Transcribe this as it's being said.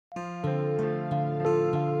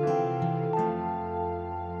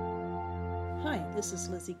This is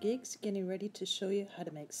Lizzie Giggs getting ready to show you how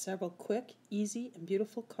to make several quick, easy, and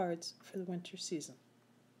beautiful cards for the winter season.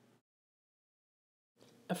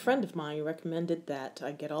 A friend of mine recommended that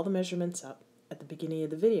I get all the measurements up at the beginning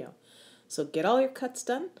of the video. So get all your cuts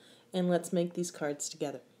done and let's make these cards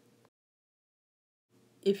together.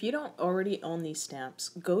 If you don't already own these stamps,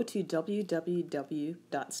 go to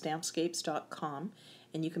www.stampscapes.com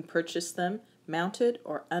and you can purchase them mounted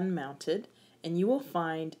or unmounted, and you will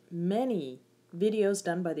find many videos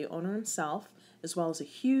done by the owner himself, as well as a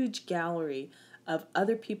huge gallery of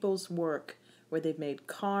other people's work where they've made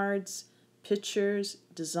cards, pictures,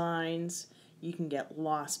 designs. You can get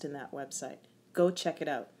lost in that website. Go check it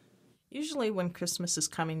out. Usually when Christmas is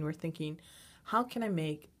coming, we're thinking, how can I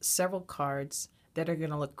make several cards that are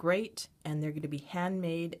going to look great and they're going to be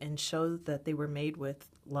handmade and show that they were made with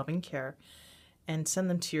love and care, and send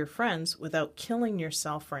them to your friends without killing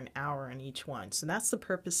yourself for an hour on each one. So that's the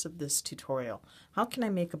purpose of this tutorial. How can I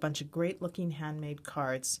make a bunch of great looking handmade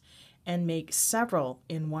cards and make several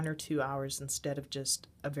in 1 or 2 hours instead of just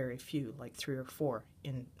a very few, like 3 or 4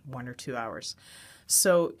 in 1 or 2 hours.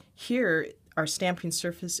 So here our stamping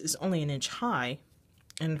surface is only 1 inch high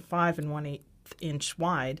and 5 1/8 inch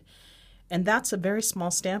wide. And that's a very small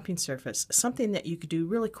stamping surface, something that you could do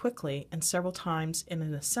really quickly and several times in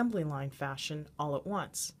an assembly line fashion all at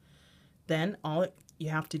once. Then all you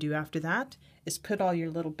have to do after that is put all your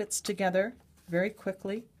little bits together very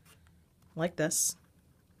quickly, like this,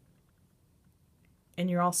 and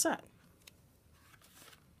you're all set.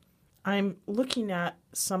 I'm looking at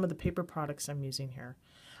some of the paper products I'm using here.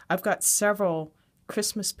 I've got several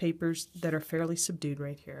Christmas papers that are fairly subdued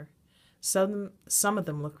right here. Some of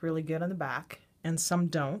them look really good on the back and some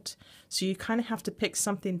don't. So you kind of have to pick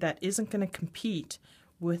something that isn't going to compete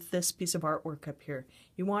with this piece of artwork up here.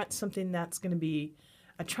 You want something that's going to be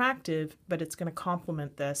attractive, but it's going to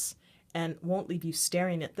complement this and won't leave you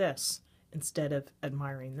staring at this instead of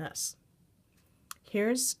admiring this.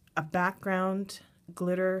 Here's a background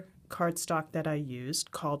glitter cardstock that I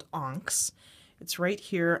used called Onks. It's right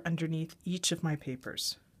here underneath each of my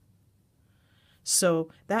papers. So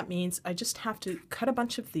that means I just have to cut a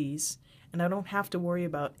bunch of these and I don't have to worry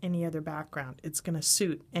about any other background. It's going to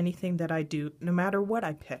suit anything that I do, no matter what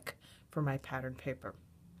I pick for my pattern paper.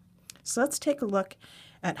 So let's take a look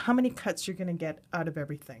at how many cuts you're going to get out of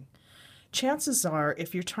everything. Chances are,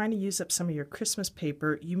 if you're trying to use up some of your Christmas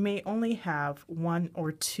paper, you may only have 1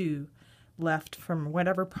 or 2 left from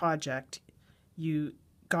whatever project you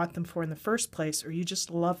got them for in the first place, or you just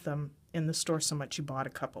love them in the store so much you bought a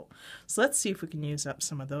couple. So let's see if we can use up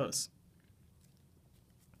some of those.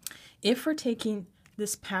 If we're taking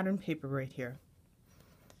this pattern paper right here,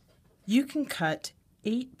 you can cut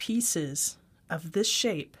 8 pieces of this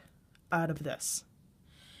shape out of this.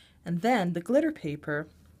 And then the glitter paper,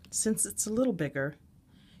 since it's a little bigger,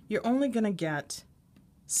 you're only going to get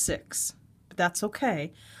 6. But that's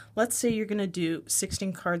okay. Let's say you're going to do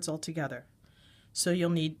 16 cards altogether. So you'll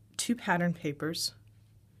need 2 pattern papers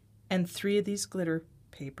and 3 of these glitter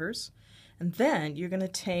papers, and then you're going to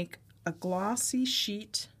take a glossy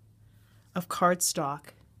sheet of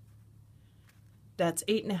cardstock that's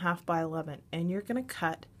 8.5 by 11, and you're going to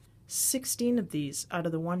cut 16 of these out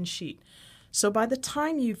of the one sheet. So by the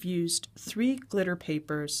time you've used 3 glitter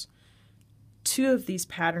papers, 2 of these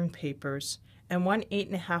pattern papers, and 1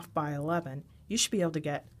 8.5 by 11, you should be able to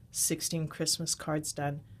get 16 Christmas cards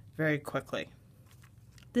done very quickly.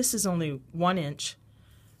 This is only 1 inch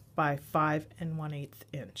by 5 1/8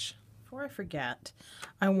 inch. Before I forget,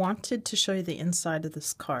 I wanted to show you the inside of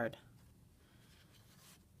this card.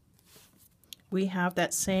 We have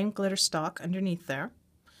that same glitter stock underneath there,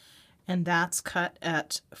 and that's cut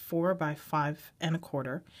at 4 by 5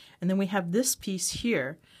 1/4. And then we have this piece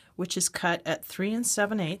here, which is cut at 3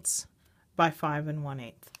 7/8 by 5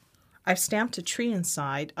 1/8. I've stamped a tree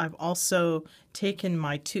inside. I've also taken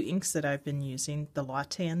my 2 inks that I've been using, the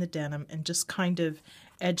Latte and the Denim, and just kind of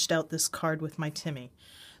edged out this card with my Timmy.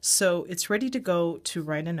 So it's ready to go to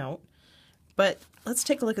write a note. But let's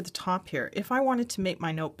take a look at the top here. If I wanted to make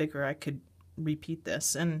my note bigger, I could repeat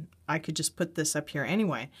this, and I could just put this up here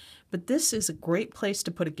anyway. But this is a great place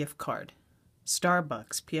to put a gift card.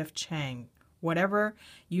 Starbucks, P.F. Chang, whatever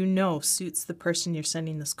you know suits the person you're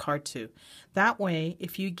sending this card to. That way,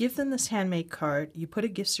 if you give them this handmade card, you put a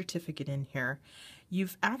gift certificate in here,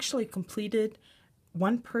 you've actually completed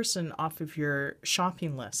one person off of your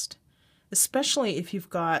shopping list, especially if you've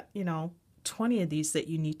got, 20 of these that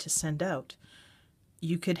you need to send out.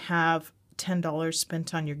 You could have $10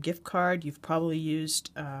 spent on your gift card. You've probably used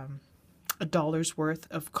 $1 worth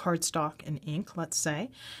of cardstock and ink, let's say.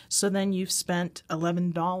 So then you've spent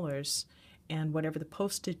 $11 and whatever the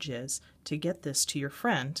postage is to get this to your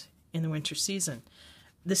friend in the winter season.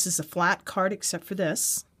 This is a flat card except for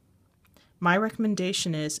this. My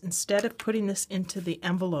recommendation is, instead of putting this into the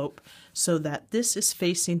envelope so that this is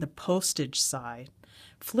facing the postage side,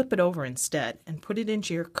 flip it over instead and put it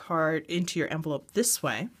into your card, into your envelope this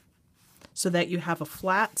way, so that you have a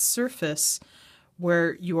flat surface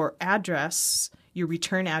where your address, your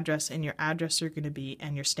return address and your address are going to be,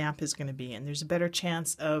 and your stamp is going to be. And there's a better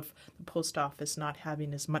chance of the post office not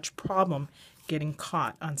having as much problem getting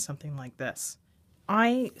caught on something like this.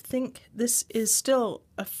 I think this is still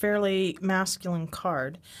a fairly masculine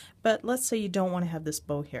card, but let's say you don't want to have this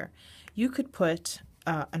bow here. You could put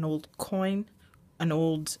an old coin, an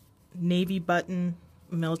old navy button,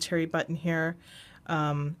 military button here,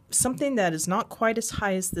 something that is not quite as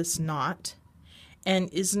high as this knot and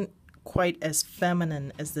isn't quite as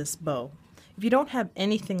feminine as this bow. If you don't have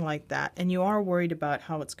anything like that and you are worried about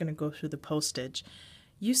how it's going to go through the postage,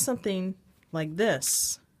 use something like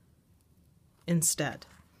this instead.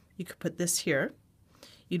 You could put this here.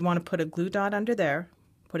 You'd want to put a glue dot under there,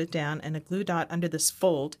 put it down, and a glue dot under this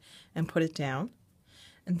fold and put it down.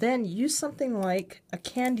 And then use something like a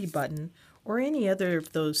candy button or any other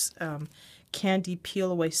of those candy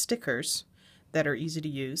peel away stickers that are easy to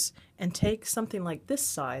use, and take something like this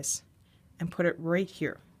size and put it right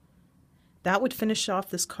here. That would finish off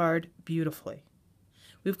this card beautifully.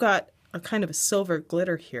 We've got a kind of a silver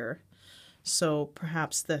glitter here, so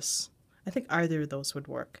perhaps this. I think either of those would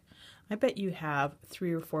work. I bet you have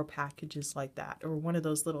 3 or 4 packages like that, or one of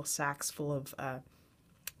those little sacks full of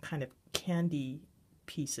kind of candy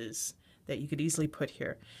pieces that you could easily put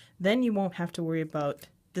here. Then you won't have to worry about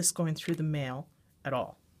this going through the mail at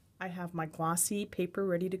all. I have my glossy paper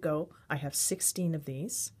ready to go. I have 16 of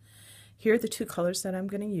these. Here are the 2 colors that I'm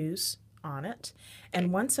going to use on it.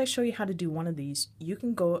 And once I show you how to do one of these, you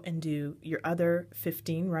can go and do your other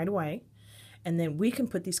 15 right away. And then we can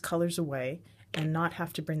put these colors away and not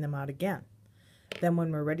have to bring them out again. Then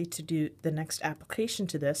when we're ready to do the next application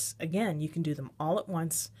to this, again, you can do them all at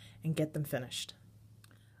once and get them finished.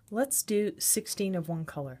 Let's do 16 of one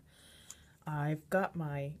color. I've got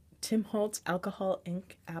my Tim Holtz alcohol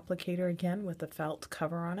ink applicator again with a felt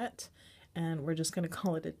cover on it, and we're just going to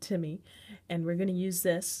call it a Timmy. And we're going to use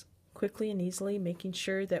this quickly and easily, making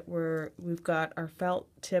sure that we've got our felt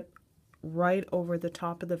tip right over the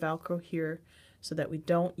top of the Velcro here, so that we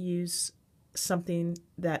don't use something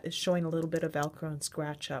that is showing a little bit of Velcro and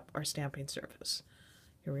scratch up our stamping surface.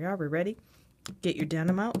 Here we are, we're ready. Get your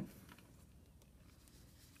denim out.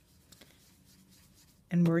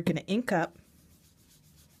 And we're going to ink up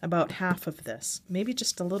about half of this, maybe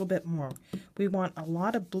just a little bit more. We want a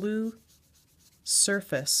lot of blue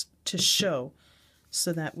surface to show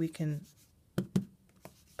so that we can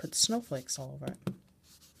put snowflakes all over it.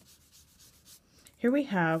 Here we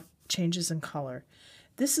have changes in color.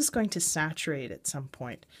 This is going to saturate at some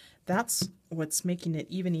point. That's what's making it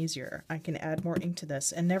even easier. I can add more ink to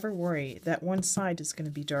this and never worry that one side is going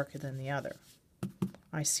to be darker than the other.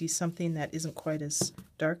 I see something that isn't quite as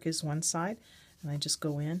dark as one side, and I just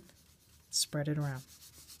go in, spread it around.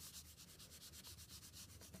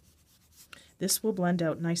 This will blend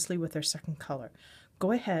out nicely with our second color.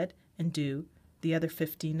 Go ahead and do the other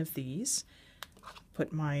 15 of these.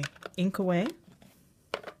 Put my ink away.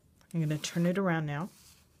 I'm going to turn it around now.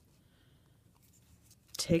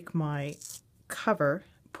 Take my cover,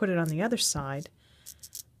 put it on the other side.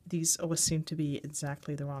 These always seem to be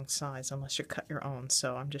exactly the wrong size unless you cut your own,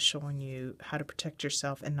 so I'm just showing you how to protect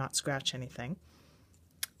yourself and not scratch anything.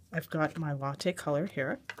 I've got my latte color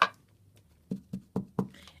here.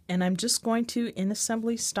 And I'm just going to, in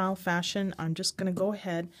assembly style fashion, I'm just going to go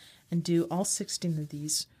ahead and do all 16 of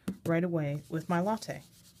these right away with my latte.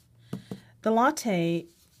 The latte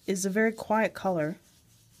is a very quiet color.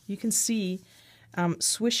 You can see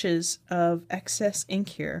swishes of excess ink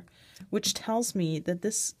here, which tells me that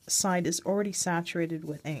this side is already saturated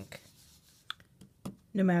with ink.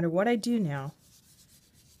 No matter what I do now,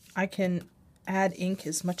 I can add ink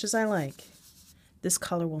as much as I like. This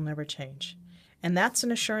color will never change. And that's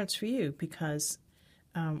an assurance for you, because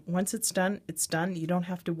once it's done, it's done. You don't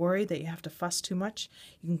have to worry that you have to fuss too much.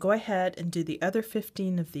 You can go ahead and do the other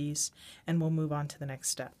 15 of these, and we'll move on to the next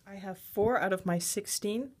step. I have 4 out of my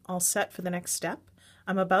 16 all set for the next step.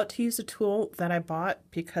 I'm about to use a tool that I bought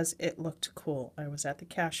because it looked cool. I was at the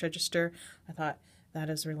cash register. I thought, that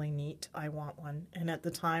is really neat. I want one. And at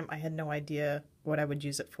the time, I had no idea what I would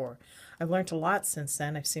use it for. I've learned a lot since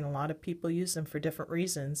then. I've seen a lot of people use them for different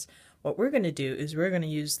reasons. What we're going to do is we're going to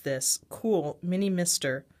use this cool mini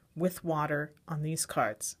mister with water on these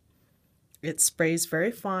cards. It sprays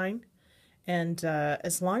very fine, and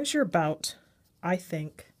as long as you're about I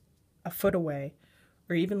think, a foot away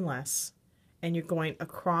or even less, and you're going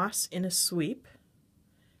across in a sweep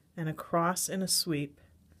and across in a sweep,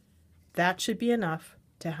 that should be enough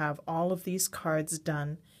to have all of these cards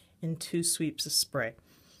done in 2 sweeps of spray.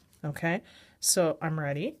 Okay, so I'm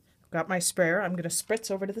ready. I've got my sprayer. I'm going to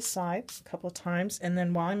spritz over to the side a couple of times, and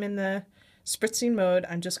then while I'm in the spritzing mode,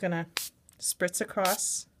 I'm just going to spritz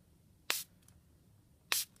across.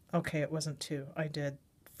 Okay, it wasn't 2. I did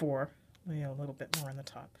 4. Yeah, a little bit more on the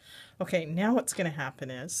top. Okay, now what's going to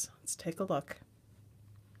happen is, let's take a look.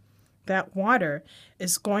 That water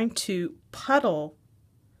is going to puddle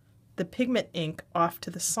the pigment ink off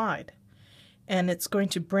to the side, and it's going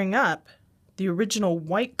to bring up the original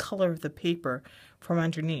white color of the paper from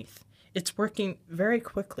underneath. It's working very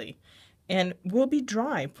quickly and will be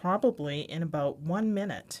dry probably in about 1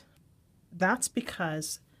 minute. That's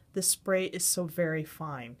because the spray is so very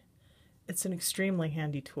fine. It's an extremely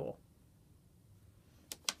handy tool.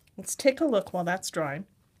 Let's take a look while that's drying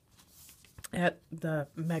at the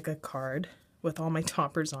mega card with all my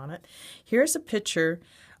toppers on it. Here's a picture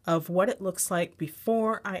of what it looks like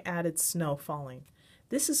before I added snow falling.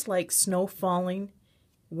 This is like snow falling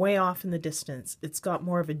way off in the distance. It's got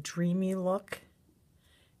more of a dreamy look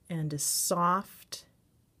and is soft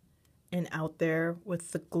and out there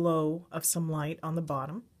with the glow of some light on the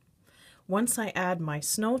bottom. Once I add my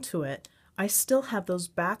snow to it, I still have those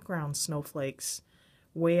background snowflakes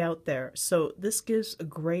way out there. So this gives a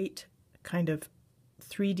great kind of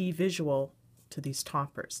 3D visual to these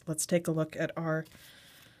toppers. Let's take a look at our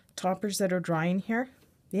toppers that are drying here.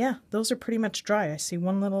 Yeah, those are pretty much dry. I see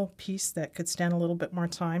one little piece that could stand a little bit more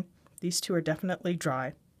time. These 2 are definitely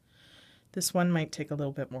dry. This one might take a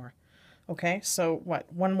little bit more. Okay, so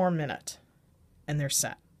what? 1 more minute and they're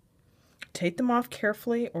set. Take them off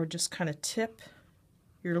carefully or just kind of tip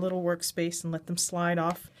your little workspace and let them slide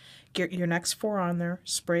off. Get your next 4 on there,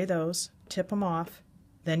 spray those, tip them off,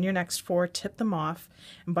 then your next 4, tip them off,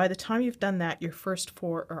 and by the time you've done that, your first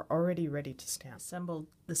 4 are already ready to stamp. Assembled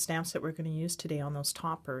the stamps that we're going to use today on those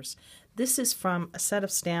toppers. This is from a set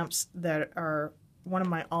of stamps that are one of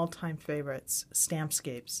my all-time favorites,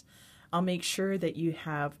 Stampscapes. I'll make sure that you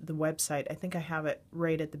have the website. I think I have it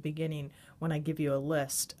right at the beginning when I give you a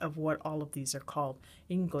list of what all of these are called.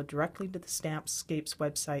 You can go directly to the Stampscapes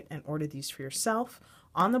website and order these for yourself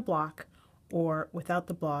on the block or without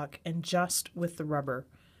the block and just with the rubber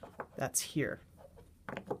that's here.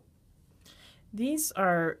 These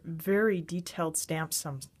are very detailed stamps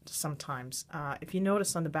sometimes. If you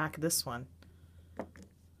notice on the back of this one,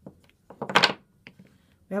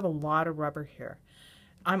 we have a lot of rubber here.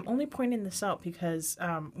 I'm only pointing this out because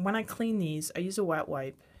when I clean these, I use a wet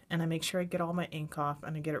wipe and I make sure I get all my ink off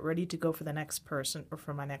and I get it ready to go for the next person or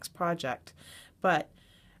for my next project. But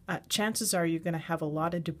chances are you're going to have a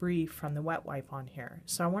lot of debris from the wet wipe on here.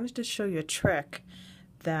 So I wanted to show you a trick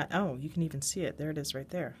that, oh, you can even see it. There it is right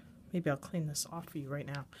there. Maybe I'll clean this off for you right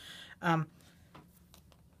now.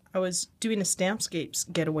 I was doing a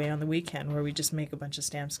Stampscapes getaway on the weekend where we just make a bunch of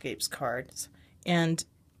Stampscapes cards. And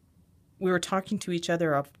we were talking to each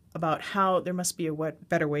other about how there must be a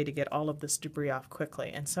better way to get all of this debris off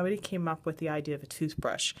quickly. And somebody came up with the idea of a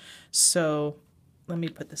toothbrush. So let me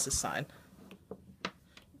put this aside.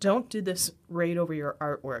 Don't do this right over your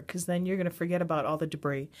artwork because then you're going to forget about all the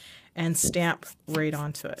debris and stamp right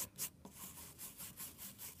onto it.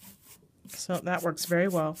 So that works very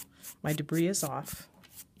well. My debris is off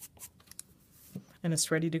and it's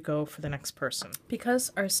ready to go for the next person.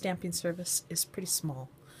 Because our stamping service is pretty small,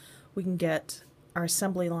 we can get our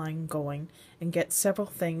assembly line going and get several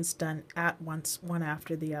things done at once, one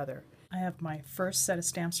after the other. I have my first set of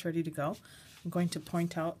stamps ready to go. I'm going to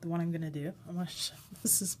point out the one I'm going to do.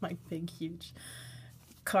 This is my big, huge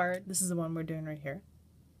card. This is the one we're doing right here.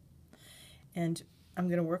 And I'm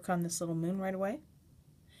going to work on this little moon right away.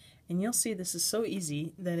 And you'll see this is so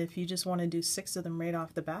easy that if you just want to do 6 of them right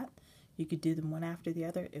off the bat, you could do them one after the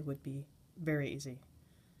other. It would be very easy.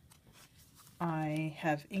 I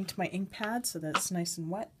have inked my ink pad so that's nice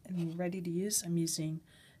and wet and ready to use. I'm using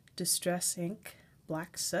Distress Ink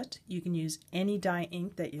Black Soot. You can use any dye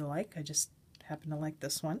ink that you like. I just happen to like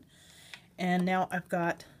this one. And now I've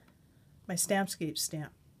got my Stampscapes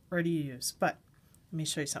stamp ready to use. But let me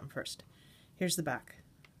show you something first. Here's the back.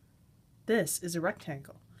 This is a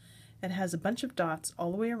rectangle. It has a bunch of dots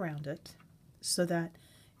all the way around it so that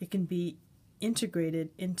it can be integrated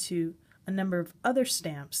into a number of other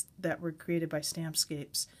stamps that were created by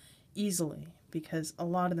Stampscapes easily because a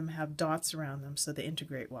lot of them have dots around them so they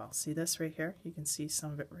integrate well. See this right here? You can see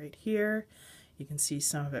some of it right here. You can see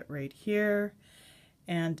some of it right here.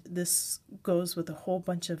 And this goes with a whole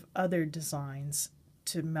bunch of other designs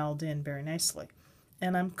to meld in very nicely.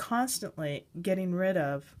 And I'm constantly getting rid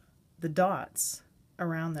of the dots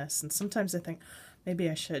around this. And sometimes I think maybe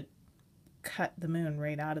I should cut the moon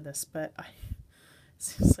right out of this, but it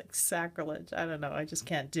seems like sacrilege. I don't know. I just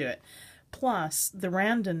can't do it. Plus, the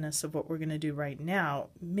randomness of what we're going to do right now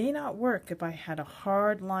may not work if I had a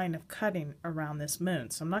hard line of cutting around this moon.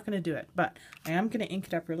 So I'm not going to do it, but I am going to ink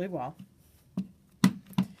it up really well.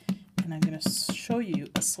 And I'm going to show you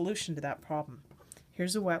a solution to that problem.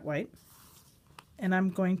 Here's a wet wipe. And I'm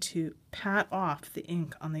going to pat off the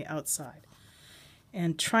ink on the outside.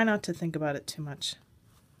 And try not to think about it too much.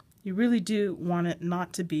 You really do want it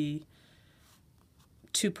not to be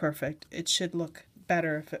too perfect. It should look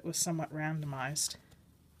better if it was somewhat randomized.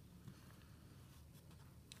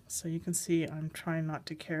 So you can see I'm trying not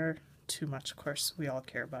to care too much. Of course, we all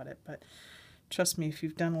care about it, but trust me, if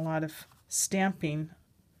you've done a lot of stamping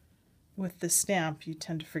with the stamp, you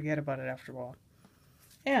tend to forget about it after a while.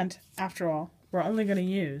 And after all, we're only going to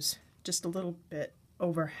use just a little bit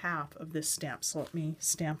over half of this stamp. So let me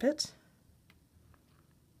stamp it.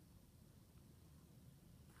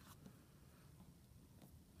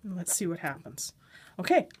 And let's see what happens.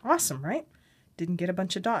 Okay, awesome, right? Didn't get a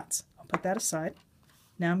bunch of dots. I'll put that aside.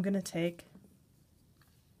 Now I'm going to take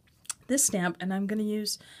this stamp and I'm going to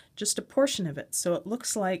use just a portion of it. So it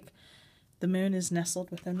looks like the moon is nestled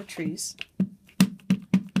within the trees.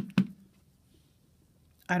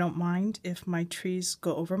 I don't mind if my trees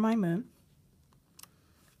go over my moon.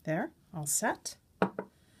 There, all set.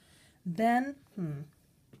 Then,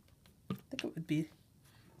 I think it would be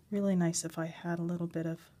really nice if I had a little bit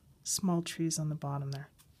of small trees on the bottom there.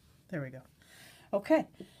 There we go. Okay,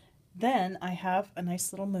 then I have a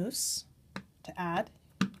nice little moose to add.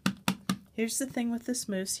 Here's the thing with this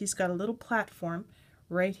moose. He's got a little platform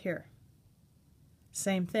right here.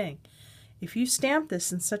 Same thing. If you stamp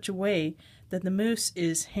this in such a way that the moose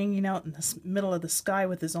is hanging out in the middle of the sky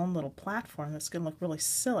with his own little platform, that's going to look really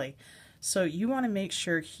silly. So you want to make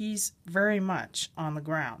sure he's very much on the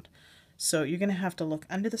ground. So you're going to have to look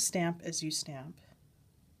under the stamp as you stamp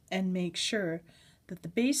and make sure that the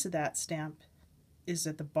base of that stamp is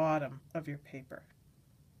at the bottom of your paper.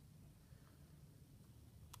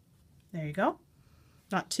 There you go.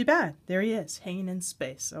 Not too bad. There he is, hanging in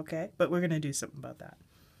space, okay? But we're going to do something about that.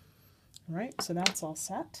 All right, so that's all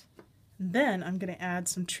set. And then I'm going to add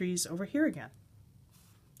some trees over here again,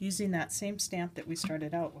 using that same stamp that we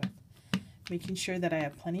started out with, making sure that I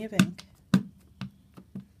have plenty of ink.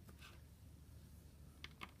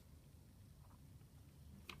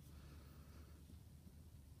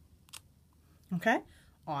 Okay,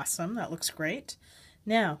 awesome, that looks great.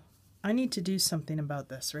 Now, I need to do something about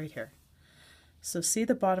this right here. So see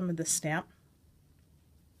the bottom of the stamp?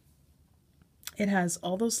 It has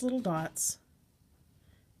all those little dots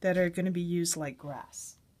that are going to be used like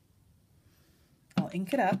grass. I'll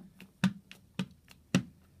ink it up.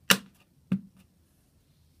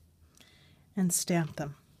 And stamp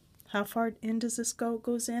them. How far in does this go? It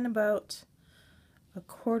goes in about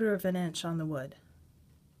 1/4 of an inch on the wood.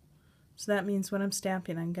 So that means when I'm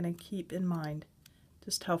stamping, I'm going to keep in mind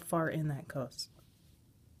just how far in that goes.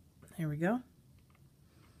 There we go.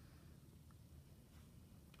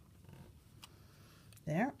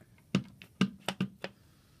 There.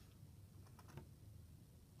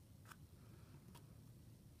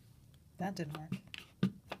 That didn't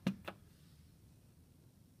work.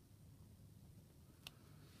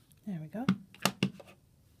 There we go.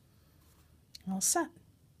 All set.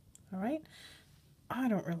 All right. I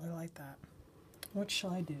don't really like that. What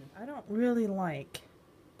shall I do? I don't really like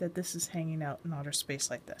that this is hanging out in outer space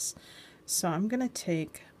like this. So I'm going to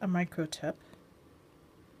take a micro tip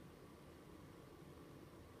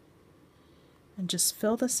and just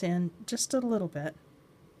fill this in just a little bit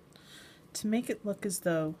to make it look as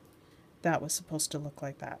though that was supposed to look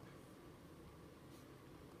like that.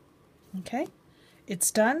 Okay, it's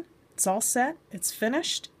done. It's all set. It's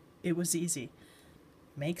finished. It was easy.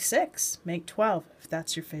 Make 6, make 12 if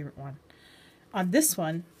that's your favorite one. On this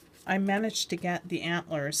one, I managed to get the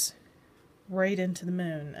antlers right into the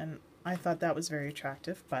moon, and I thought that was very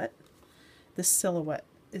attractive, but the silhouette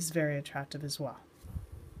is very attractive as well.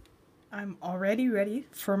 I'm already ready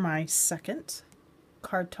for my second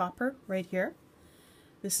card topper right here.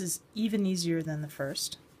 This is even easier than the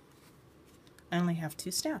first. I only have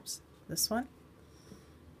 2 stamps, this one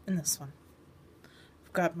and this one.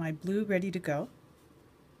 I've got my blue ready to go.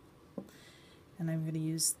 And I'm going to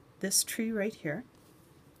use this tree right here.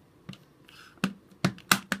 I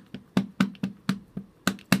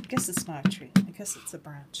guess it's not a tree. I guess it's a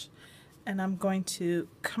branch. And I'm going to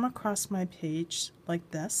come across my page like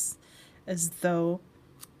this, as though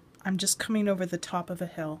I'm just coming over the top of a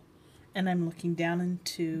hill and I'm looking down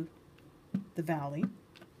into the valley.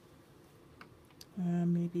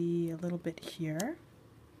 Maybe a little bit here.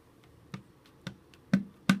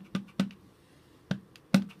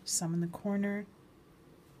 Some in the corner.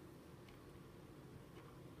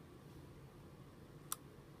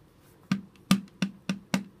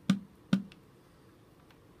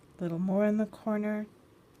 A little more in the corner.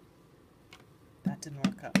 That didn't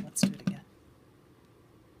work out. Let's do it again.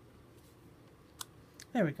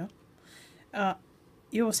 There we go.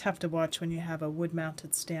 You always have to watch when you have a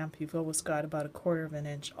wood-mounted stamp. You've always got about 1/4 of an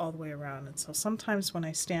inch all the way around, and so sometimes when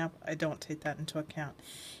I stamp, I don't take that into account.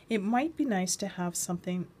 It might be nice to have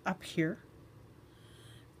something up here,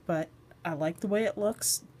 but I like the way it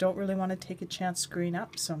looks. Don't really want to take a chance screwing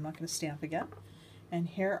up, so I'm not going to stamp again. And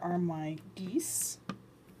here are my geese.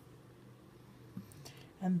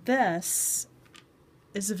 And this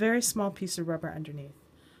is a very small piece of rubber underneath.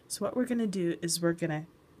 So what we're going to do is we're going to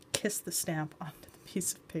kiss the stamp onto the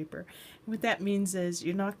piece of paper. And what that means is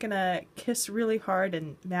you're not going to kiss really hard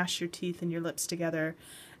and mash your teeth and your lips together,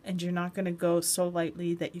 and you're not going to go so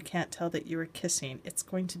lightly that you can't tell that you were kissing. It's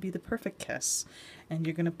going to be the perfect kiss. And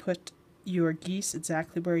you're going to put your geese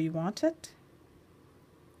exactly where you want it.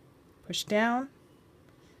 Push down.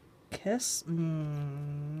 Kiss.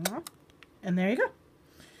 And there you go.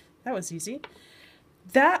 That was easy.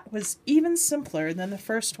 That was even simpler than the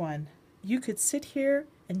first one. You could sit here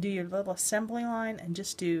and do your little assembly line and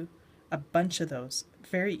just do a bunch of those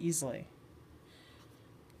very easily.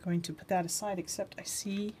 Going to put that aside, except I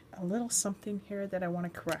see a little something here that I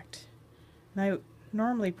want to correct. And I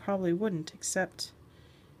normally probably wouldn't, except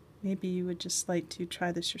maybe you would just like to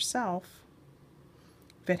try this yourself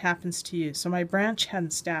if it happens to you. So my branch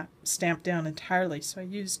hadn't stamped down entirely, so I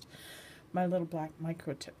used my little black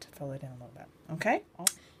micro tip to fill it in a little bit. Okay,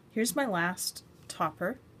 here's my last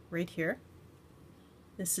topper right here.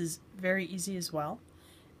 This is very easy as well,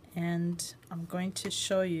 and I'm going to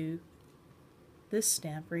show you this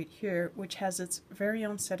stamp right here, which has its very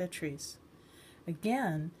own set of trees.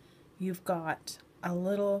 Again, you've got a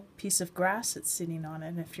little piece of grass that's sitting on it,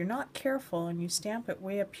 and if you're not careful and you stamp it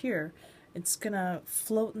way up here, it's gonna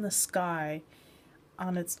float in the sky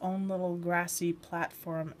on its own little grassy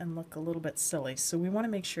platform and look a little bit silly. So we want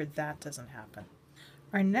to make sure that doesn't happen.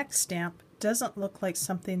 Our next stamp doesn't look like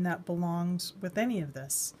something that belongs with any of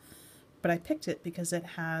this, but I picked it because it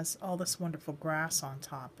has all this wonderful grass on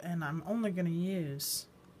top, and I'm only going to use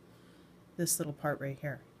this little part right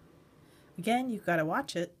here. Again, you've got to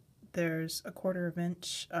watch it. There's 1/4 of an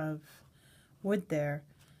inch of wood there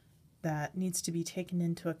that needs to be taken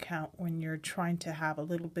into account when you're trying to have a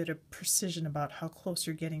little bit of precision about how close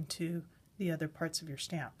you're getting to the other parts of your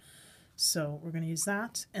stamp. So we're going to use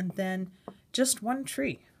that, and then just one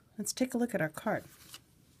tree. Let's take a look at our card.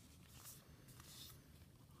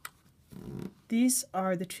 These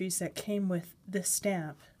are the trees that came with this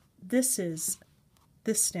stamp. This is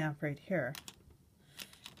this stamp right here.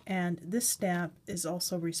 And this stamp is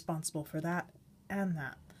also responsible for that and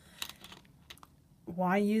that.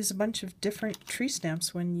 Why use a bunch of different tree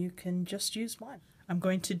stamps when you can just use one? I'm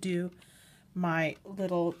going to do my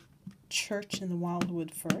little church in the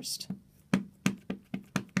wildwood first.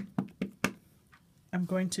 I'm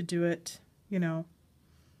going to do it, you know,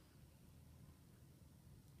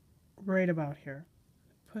 right about here.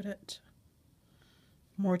 Put it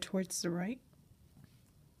more towards the right.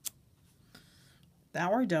 That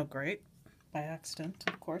worked out great, by accident,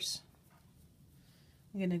 of course.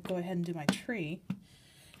 I'm going to go ahead and do my tree.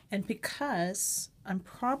 And because I'm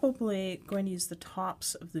probably going to use the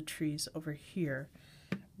tops of the trees over here,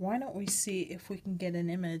 why don't we see if we can get an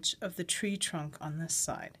image of the tree trunk on this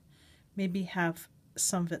side? Maybe have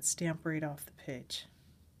some of it stamped right off the page.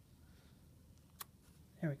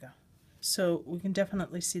 There we go. So we can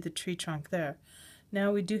definitely see the tree trunk there.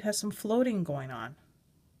 Now we do have some floating going on.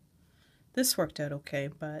 This worked out okay,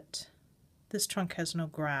 but this trunk has no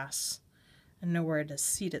grass and nowhere to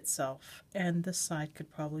seat itself, and this side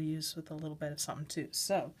could probably use with a little bit of something too.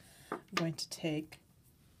 So I'm going to take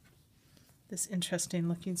this interesting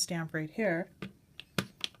looking stamp right here,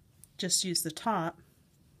 just use the top,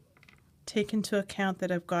 take into account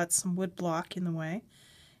that I've got some wood block in the way,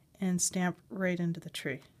 and stamp right into the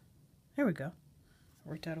tree. There we go.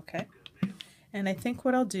 Worked out okay. And I think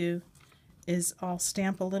what I'll do is I'll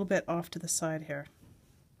stamp a little bit off to the side here.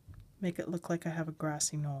 Make it look like I have a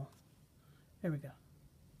grassy knoll. There we go.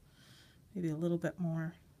 Maybe a little bit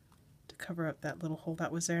more to cover up that little hole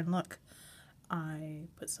that was there. And look, I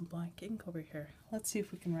put some black ink over here. Let's see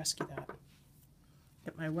if we can rescue that.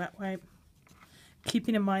 Get my wet wipe.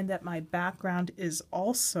 Keeping in mind that my background is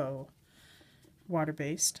also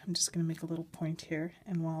water-based. I'm just going to make a little point here,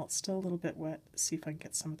 and while it's still a little bit wet, see if I can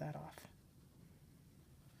get some of that off.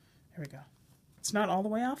 There we go. It's not all the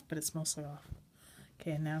way off, but it's mostly off.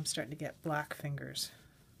 Okay, and now I'm starting to get black fingers,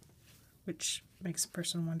 which makes a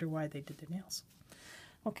person wonder why they did their nails.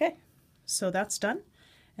 Okay, so that's done.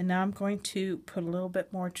 And now I'm going to put a little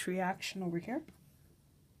bit more tree action over here.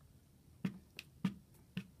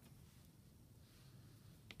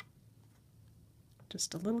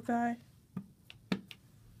 Just a little guy.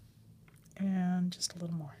 And just a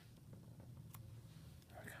little more.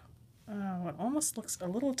 There we go. Oh, it almost looks a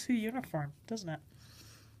little too uniform, doesn't it?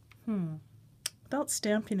 Without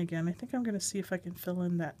stamping again, I think I'm going to see if I can fill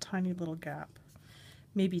in that tiny little gap.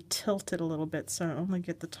 Maybe tilt it a little bit so I only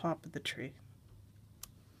get the top of the tree.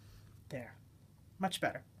 There. Much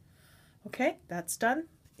better. Okay, that's done.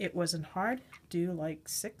 It wasn't hard. Do like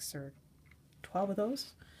 6 or 12 of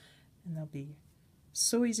those, and they'll be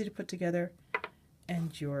so easy to put together,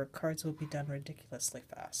 and your cards will be done ridiculously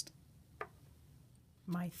fast.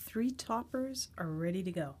 My 3 toppers are ready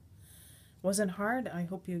to go. Wasn't hard. I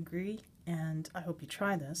hope you agree, and I hope you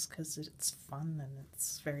try this because it's fun and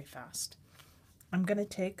it's very fast. I'm going to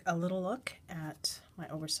take a little look at my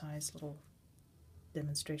oversized little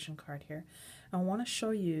demonstration card here. I want to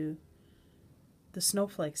show you the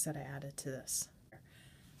snowflakes that I added to this.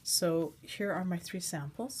 So here are my 3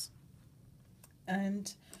 samples,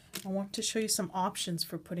 and I want to show you some options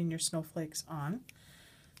for putting your snowflakes on.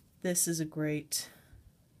 This is a great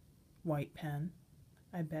white pen.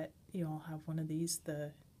 I bet you all have one of these,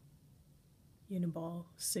 the Uniball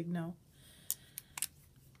Signo.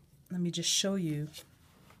 Let me just show you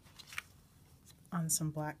on some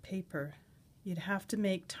black paper. You'd have to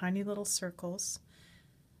make tiny little circles,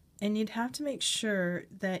 and you'd have to make sure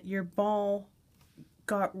that your ball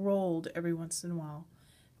got rolled every once in a while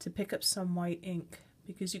to pick up some white ink,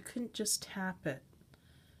 because you couldn't just tap it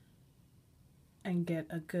and get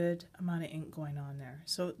a good amount of ink going on there.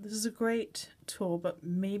 So this is a great tool, but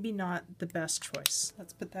maybe not the best choice.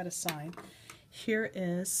 Let's put that aside. Here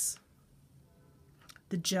is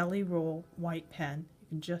the Jelly Roll white pen. You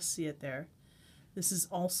can just see it there. This is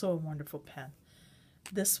also a wonderful pen.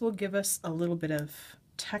 This will give us a little bit of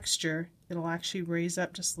texture. It'll actually raise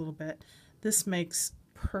up just a little bit. This makes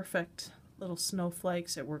perfect little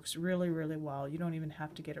snowflakes. It works really, really well. You don't even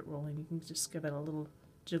have to get it rolling. You can just give it a little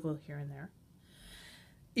jiggle here and there.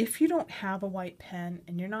 If you don't have a white pen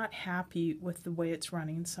and you're not happy with the way it's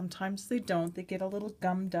running, sometimes they don't. They get a little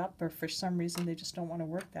gummed up, or for some reason they just don't want to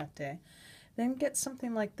work that day. Then get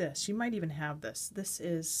something like this. You might even have this. This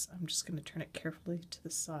is, I'm just going to turn it carefully to the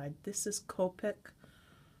side. This is Copic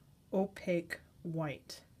Opaque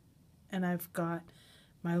White. And I've got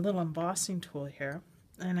my little embossing tool here.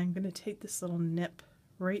 And I'm going to take this little nip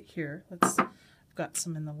right here. I've got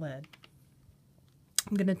some in the lid.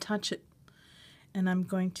 I'm going to touch it, and I'm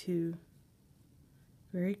going to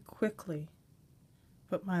very quickly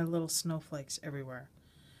put my little snowflakes everywhere.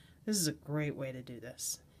 This is a great way to do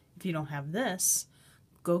this. If you don't have this,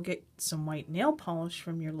 go get some white nail polish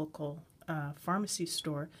from your local pharmacy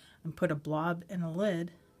store and put a blob in a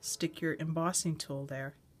lid, stick your embossing tool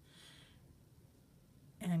there,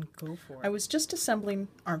 and go for it. I was just assembling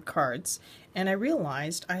our cards, and I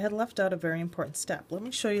realized I had left out a very important step. Let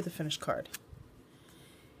me show you the finished card.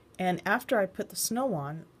 And after I put the snow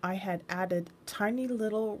on, I had added tiny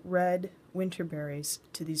little red winter berries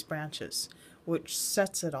to these branches, which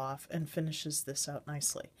sets it off and finishes this out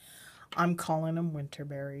nicely. I'm calling them winter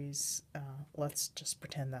berries. Let's just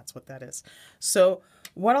pretend that's what that is. So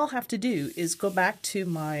what I'll have to do is go back to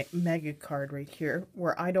my mega card right here,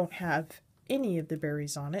 where I don't have any of the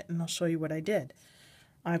berries on it, and I'll show you what I did.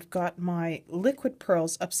 I've got my liquid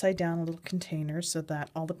pearls upside down in a little container so that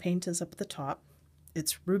all the paint is up at the top.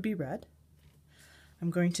 It's ruby red.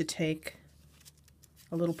 I'm going to take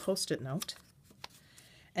a little post-it note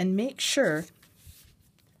and make sure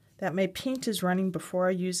that my paint is running before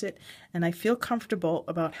I use it, and I feel comfortable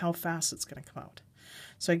about how fast it's going to come out.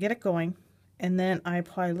 So I get it going, and then I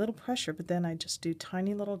apply a little pressure, but then I just do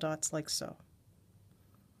tiny little dots like so.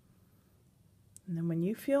 And then when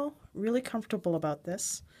you feel really comfortable about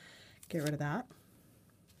this, get rid of that.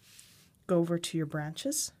 Go over to your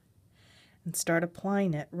branches and start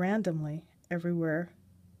applying it randomly everywhere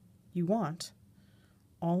you want,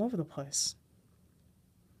 all over the place.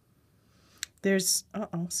 There's,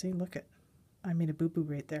 see, look at, I made a boo-boo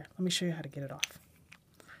right there. Let me show you how to get it off.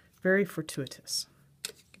 Very fortuitous.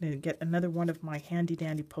 I'm going to get another one of my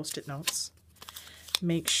handy-dandy post-it notes.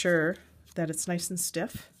 Make sure that it's nice and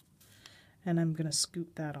stiff, and I'm going to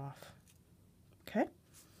scoop that off. Okay?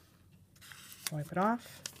 Wipe it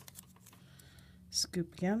off.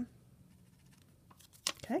 Scoop again.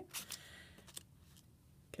 Okay.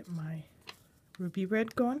 Get my ruby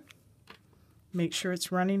red going. Make sure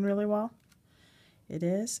it's running really well. It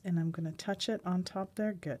is, and I'm going to touch it on top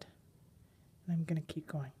there. Good. And I'm going to keep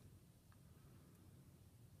going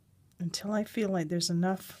until I feel like there's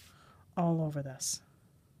enough all over this.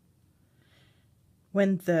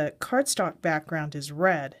 When the cardstock background is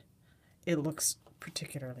red, it looks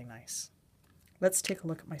particularly nice. Let's take a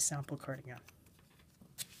look at my sample card again.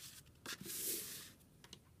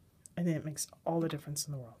 I think it makes all the difference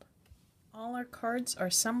in the world. All our cards are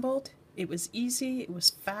assembled. It was easy, it was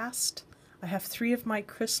fast. I have 3 of my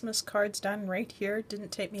Christmas cards done right here. It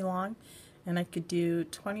didn't take me long, and I could do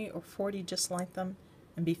 20 or 40 just like them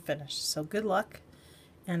and be finished. So good luck,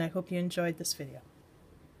 and I hope you enjoyed this video.